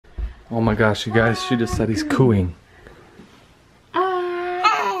Oh my gosh, you guys, she just said he's cooing.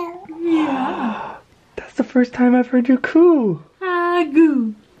 Yeah. That's the first time I've heard you coo.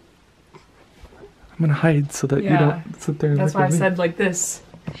 Goo. I'm gonna hide so that you don't sit there and That's look why at I me. said like this.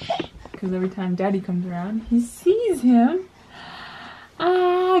 Because every time Daddy comes around, he sees him.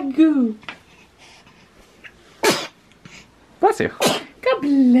 Goo. Bless you. God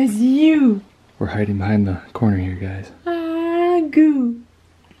bless you. We're hiding behind the corner here, guys. Goo.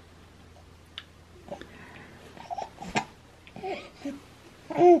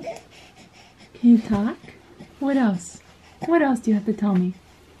 Can you talk? What else? What else do you have to tell me?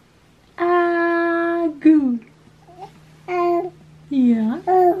 Goo. Yeah.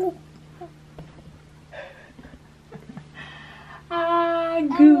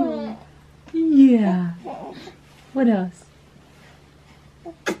 Goo. Yeah. What else?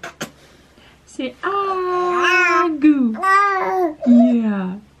 Say goo.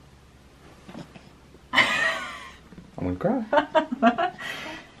 Yeah. I'm gonna cry.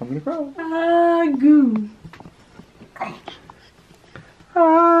 I'm gonna cry. Goo.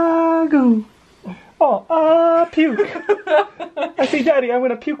 Goo. Oh, puke. I see Daddy, I'm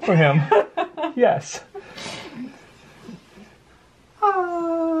gonna puke for him. Yes.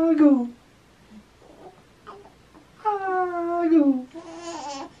 Goo. Goo.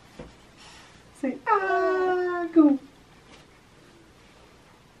 Say goo.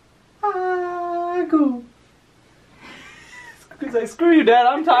 Goo. He's like, screw you, Dad,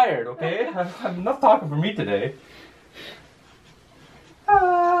 I'm tired, okay? I've had enough talking for me today.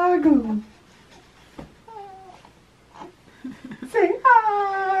 Goo. Say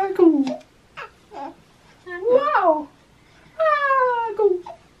goo. Wow. Goo.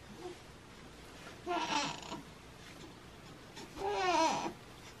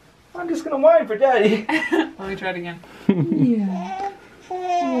 I'm just gonna whine for Daddy. Let me try it again. Yeah.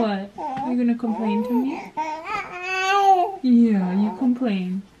 What? Are you gonna complain to me? Yeah, you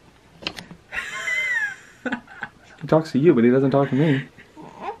complain. He talks to you, but he doesn't talk to me.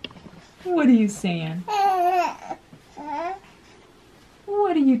 What are you saying?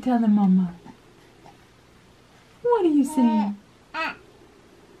 What are you telling Mama? What are you saying?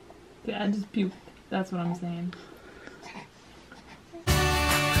 Yeah, I just puked. That's what I'm saying.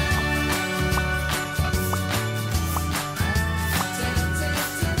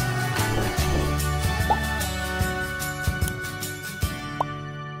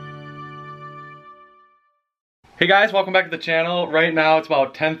 Hey guys, welcome back to the channel. Right now it's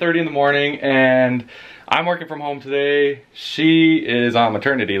about 10:30 in the morning and I'm working from home today. She is on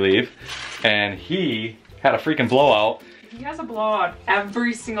maternity leave and he had a freaking blowout. He has a blowout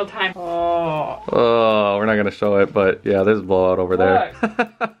every single time. Oh, we're not gonna show it, but yeah, there's a blowout over there.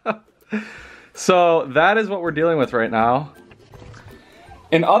 So that is what we're dealing with right now.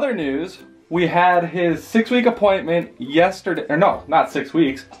 In other news, we had his 6-week appointment yesterday, or no, not 6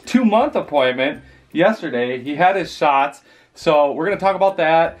 weeks, 2-month appointment yesterday. He had his shots, so we're gonna talk about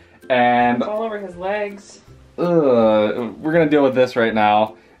that. And it's all over his legs. we're gonna deal with this right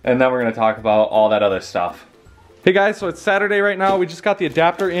now, and then we're gonna talk about all that other stuff. Hey guys, so it's Saturday right now. We just got the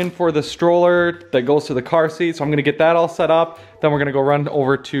adapter in for the stroller that goes to the car seat, so I'm gonna get that all set up. Then we're gonna go run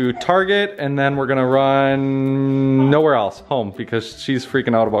over to Target, and then we're gonna run nowhere else, home, because she's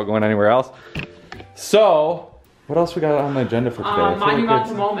freaking out about going anywhere else. So, what else we got on the agenda for today?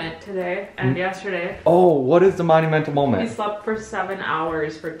 Monumental moment today and yesterday. Oh, what is the monumental He moment? slept for 7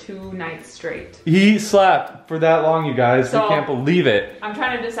 hours for 2 nights straight. He slept for that long, you guys. So, we can't believe it. I'm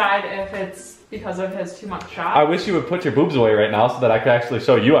trying to decide if it's because of his 2-month shot. I wish you would put your boobs away right now so that I could actually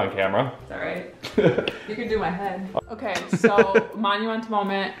show you on camera. Is that right? You can do my head. Okay, so monumental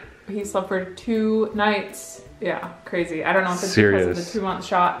moment. He slept for 2 nights. Yeah, crazy. I don't know if it's because of the 2-month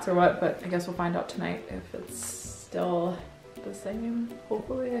shots or what, but I guess we'll find out tonight if it's still the same.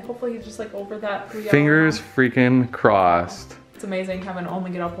 Hopefully he's just like over that 3 hour Fingers mark. freaking crossed. It's amazing having to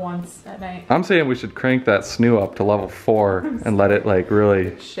only get up once at night. I'm saying we should crank that snoo up to level 4 and let it like really...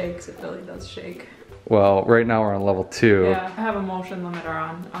 It shakes, it really does shake. Well, right now we're on level 2. Yeah, I have a motion limiter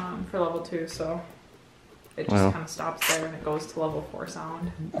on for level 2, so it just kind of stops there and it goes to level 4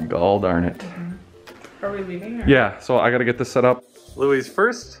 sound. Gall darn it. Are we leaving? Or? Yeah, so I gotta get this set up. Louie's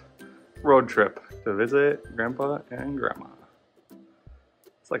first road trip to visit Grandpa and Grandma.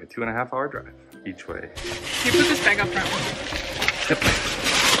 It's like a 2.5 hour drive each way. Can you put this bag up front? Yep.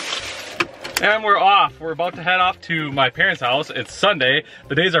 And we're off. We're about to head off to my parents' house. It's Sunday.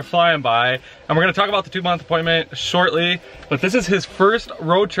 The days are flying by. And we're gonna talk about the 2-month appointment shortly. But this is his first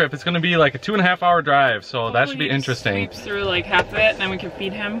road trip. It's gonna be like a 2.5-hour drive, so hopefully that should be interesting. Sleeps through like half of it, and then we can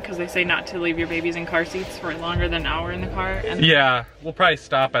feed him, because they say not to leave your babies in car seats for longer than an hour in the car. And yeah, we'll probably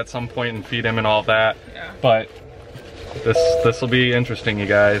stop at some point and feed him and all of that. Yeah. But this will be interesting, you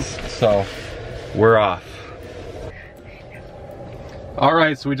guys. So we're off. All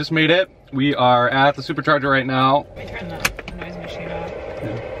right, so we just made it. We are at the supercharger right now. Let me turn the noise machine off.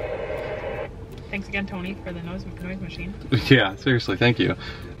 Yeah. Thanks again, Tony, for the noise machine. Yeah, seriously, thank you.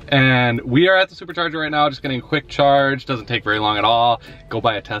 And we are at the supercharger right now, just getting a quick charge. Doesn't take very long at all. Go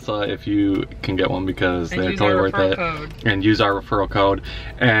buy a Tesla if you can get one, because they're totally worth it. Code. And use our referral code,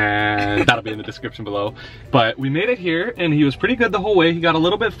 and that'll be in the description below. But we made it here, and he was pretty good the whole way. He got a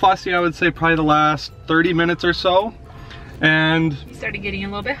little bit fussy, I would say, probably the last 30 minutes or so. And he started getting a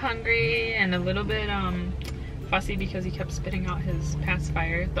little bit hungry and a little bit fussy because he kept spitting out his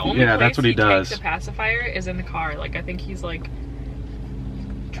pacifier. The only place that's what he does. Takes a pacifier is in the car. Like, I think he's like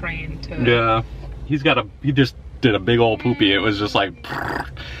trained to. Yeah, he just did a big old poopy. It was just like,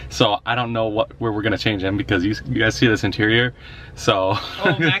 so I don't know where we're gonna change him, because you guys see this interior, so.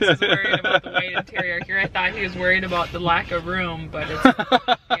 Oh, Max is worried about the white interior. Here I thought he was worried about the lack of room, but it's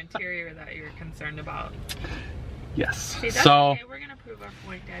the interior that you're concerned about. Yes. See, so okay. We're gonna prove our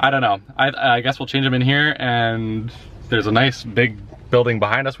point, Daddy. I don't know. I guess we'll change him in here, and there's a nice big building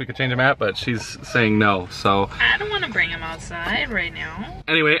behind us we could change him at, but she's saying no, so. I don't want to bring him outside right now.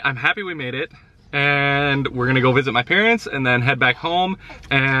 Anyway, I'm happy we made it, and we're gonna go visit my parents and then head back home.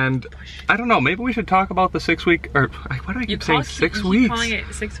 And I don't know, maybe we should talk about the 6-week, or why do I keep saying 6 weeks? You keep calling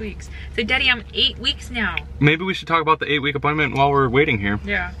it 6 weeks. Say, Daddy, I'm 8 weeks now. Maybe we should talk about the 8-week appointment while we're waiting here.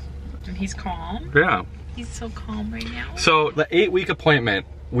 Yeah, and he's calm. Yeah. He's so calm right now. So the 8-week appointment,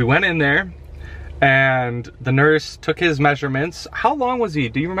 we went in there and the nurse took his measurements. How long was he?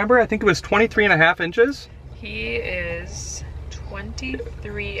 Do you remember? I think it was 23.5 inches. He is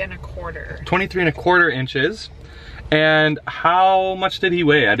 23.25. 23.25 inches. And how much did he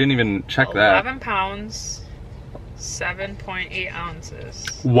weigh? I didn't even check that. 11 pounds, 7.8 ounces.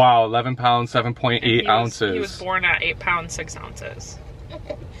 Wow, 11 pounds, 7.8 ounces. He was born at 8 pounds, 6 ounces.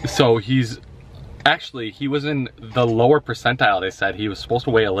 So actually, he was in the lower percentile, they said. He was supposed to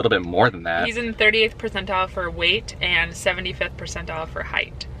weigh a little bit more than that. He's in 38th percentile for weight and 75th percentile for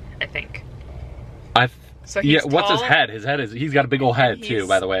height, I think. So he's what's his head? He's got a big old head too,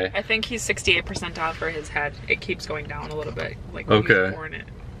 by the way. I think he's 68th percentile for his head. It keeps going down a little bit. Like when he was born, it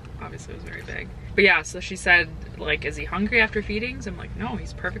obviously was very big. But yeah, so she said, like, is he hungry after feedings? I'm like, no,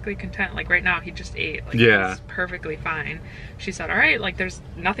 he's perfectly content. Like right now, he just ate. Like, he's perfectly fine. She said, all right, like there's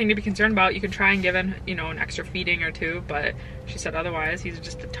nothing to be concerned about. You can try and give him, you know, an extra feeding or two. But she said otherwise, he's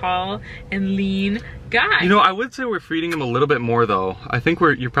just a tall and lean guy. You know, I would say we're feeding him a little bit more though. I think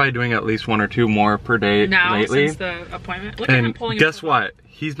you're probably doing at least 1 or 2 more per day now, lately. Since the appointment. Look at him pulling. Guess what?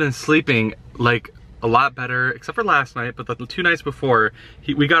 He's been sleeping like a lot better, except for last night, but the 2 nights before,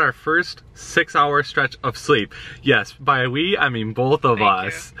 we got our first 6-hour stretch of sleep. Yes, by we, I mean both of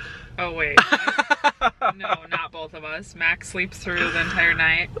us. Oh wait. No, not both of us. Max sleeps through the entire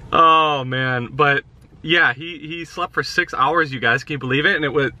night. Oh man, but yeah, he slept for 6 hours, you guys, can you believe it?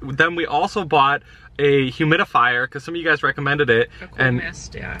 And then we also bought a humidifier, because some of you guys recommended it. A cool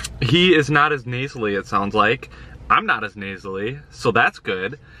mist, yeah. He is not as nasally, it sounds like. I'm not as nasally, so that's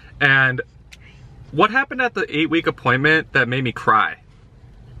good. And what happened at the 8-week appointment that made me cry?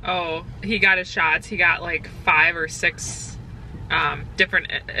 Oh, he got his shots. He got like 5 or 6 different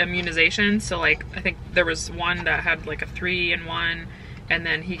immunizations. So like, I think there was one that had like a 3-in-1, and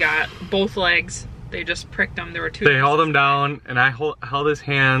then he got both legs. They just pricked him. There were 2. They held him down, and I held his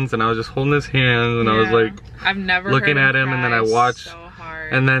hands, and I was just holding his hands, and I was like, I've never looking at him, and then I watched, so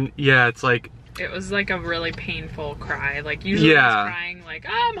hard. And then yeah, it's like, it was like a really painful cry. Like usually he's crying like,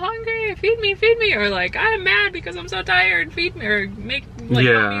 I'm hungry, feed me, or like, I'm mad because I'm so tired, feed me, or help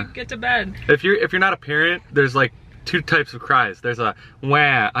me get to bed. If you're not a parent, there's like 2 types of cries. There's a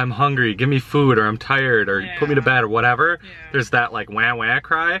wah, I'm hungry, give me food, or I'm tired, or put me to bed, or whatever. There's that like wah wah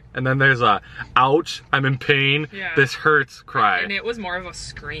cry, and then there's a ouch, I'm in pain, this hurts cry. And it was more of a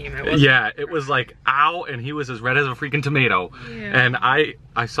scream. It was like ow, and he was as red as a freaking tomato. And I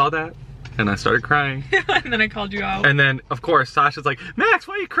saw that, and I started crying. And then I called you out. And then, of course, Sasha's like, Max,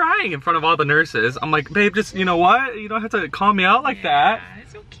 why are you crying in front of all the nurses? I'm like, babe, just, you know what? You don't have to call me out like that.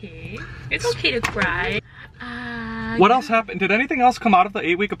 It's okay. It's okay to cry. What else happened? Did anything else come out of the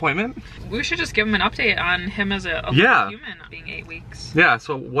 8-week appointment? We should just give him an update on him as a human being 8 weeks. Yeah,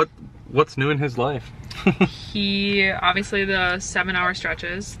 so what's new in his life? He, obviously the 7-hour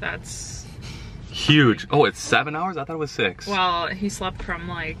stretches, that's Huge. Oh, it's 7 hours? I thought it was 6. Well, he slept from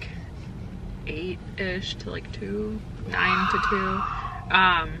like 8-ish to like 2, 9 to 2.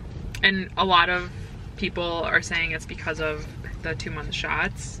 And a lot of people are saying it's because of the 2-month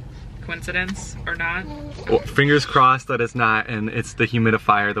shots. Coincidence or not? Well, fingers crossed that it's not, and it's the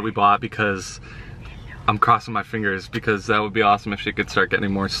humidifier that we bought, because I'm crossing my fingers, because that would be awesome if she could start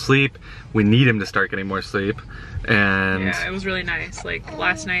getting more sleep. We need him to start getting more sleep. And yeah, it was really nice. Like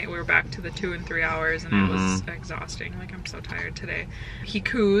last night we were back to the 2 and 3 hours, and it was exhausting. Like I'm so tired today. He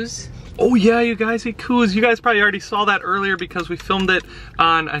coos. Oh yeah, you guys, he coos. You guys probably already saw that earlier because we filmed it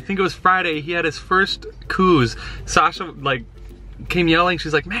on, I think it was Friday. He had his first coos. Sasha like came yelling.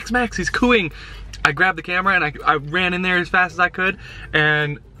 She's like, Max, Max, he's cooing. I grabbed the camera and I ran in there as fast as I could,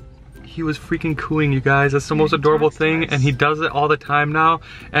 and he was freaking cooing, you guys. That's the most adorable thing, and he does it all the time now.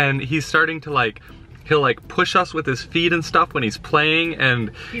 And he's starting to like, he'll like push us with his feet and stuff when he's playing,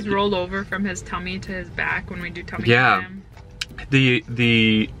 and he's rolled over from his tummy to his back when we do tummy time.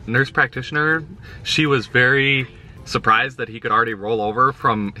 The nurse practitioner, she was very surprised that he could already roll over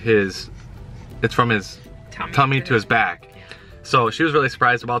from his, it's from his tummy to his back. So she was really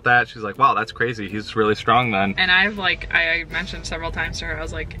surprised about that. She's like, wow, that's crazy. He's really strong then. And I mentioned several times to her, I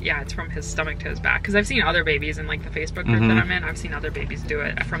was like, yeah, it's from his stomach to his back. Because I've seen other babies in like the Facebook group that I'm in, I've seen other babies do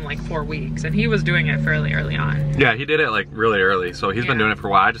it from like 4 weeks. And he was doing it fairly early on. Yeah, he did it like really early. So he's been doing it for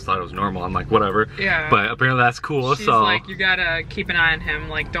a while. I just thought it was normal. I'm like, whatever. Yeah. But apparently that's cool. She's so like, you gotta keep an eye on him.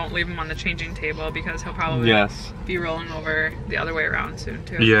 Like, don't leave him on the changing table, because he'll probably be rolling over the other way around soon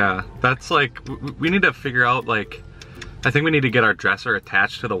too. Yeah, that's like, we need to figure out like, I think we need to get our dresser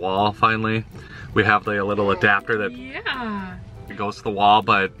attached to the wall finally. We have like a little adapter that goes to the wall,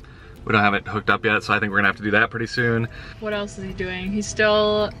 but we don't have it hooked up yet, so I think we're gonna have to do that pretty soon. What else is he doing? He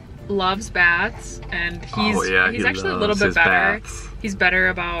still loves baths, and he's actually a little bit better. Baths. He's better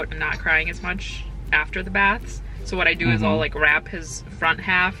about not crying as much after the baths. So what I do is I'll like wrap his front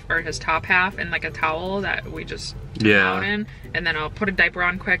half or his top half in like a towel that we just out in, and then I'll put a diaper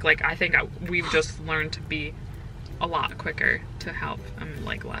on quick. Like I think we've just learned to be a lot quicker to help. I'm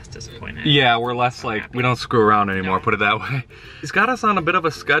like less disappointed. Yeah, we're less like, we don't screw around anymore, put it that way. He's got us on a bit of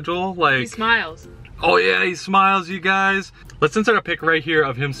a schedule, like. He smiles. Oh yeah, he smiles, you guys. Let's insert a pic right here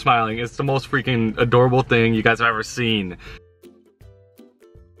of him smiling. It's the most freaking adorable thing you guys have ever seen.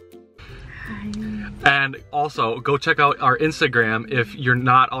 And also, go check out our Instagram if you're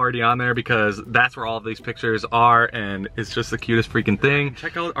not already on there, because that's where all of these pictures are, and it's just the cutest freaking thing.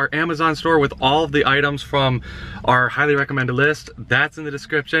 Check out our Amazon store with all of the items from our highly recommended list. That's in the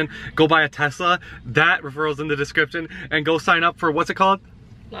description. Go buy a Tesla. That referral's in the description. And go sign up for, what's it called?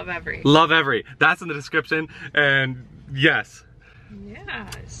 Love Every. Love Every. That's in the description. And yes. Yeah,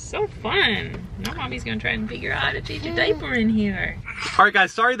 it's so fun. Now mommy's gonna try and figure out how to change a diaper in here. All right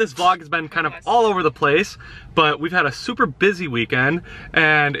guys, sorry this vlog has been kind of all over the place, but we've had a super busy weekend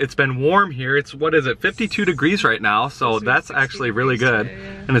and it's been warm here. It's, what is it, 52 degrees right now, so that's actually really good.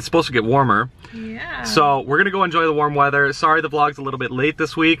 And it's supposed to get warmer. Yeah. So we're gonna go enjoy the warm weather. Sorry the vlog's a little bit late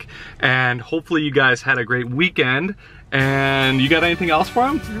this week, and hopefully you guys had a great weekend. And you got anything else for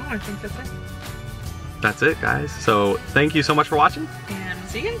them? No, I think that's it. That's it, guys. So thank you so much for watching. And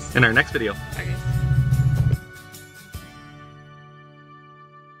see you guys in our next video. Okay.